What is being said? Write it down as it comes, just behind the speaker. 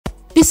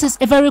This is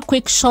a very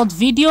quick short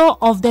video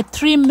of the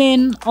 3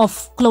 main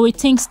of Chloe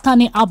Ting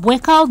Standing ab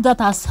workout that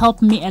has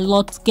helped me a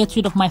lot get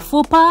rid of my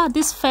fupa.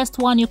 This first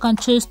one, you can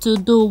choose to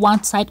do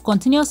one side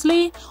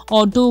continuously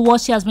or do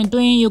what she has been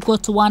doing. You go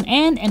to one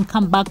end and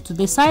come back to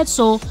this side.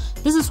 So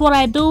this is what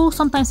I do.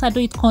 Sometimes I do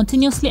it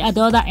continuously at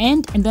the other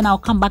end and then I'll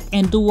come back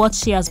and do what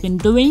she has been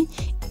doing.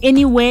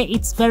 Anyway,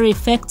 it's very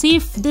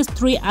effective. These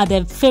 3 are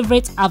the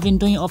favorites I've been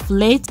doing of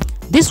late.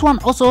 This one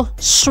also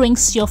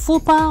shrinks your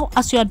fupa.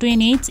 As you are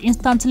doing it,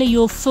 instantly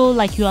you'll feel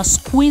like you are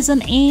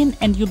squeezing in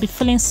and you'll be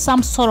feeling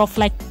some sort of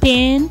like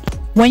pain.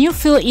 When you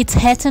feel it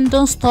hurting,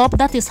 don't stop.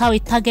 That is how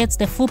it targets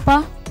the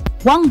fupa.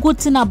 One good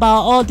thing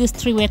about all these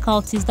 3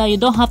 workouts is that you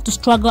don't have to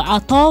struggle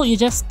at all. You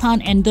just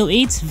stand and do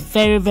it.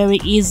 Very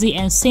easy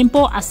and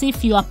simple, as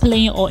if you are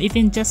playing or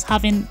even just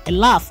having a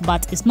laugh,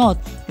 but it's not.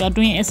 You are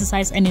doing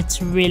exercise and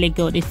it's really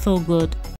good. It feels good.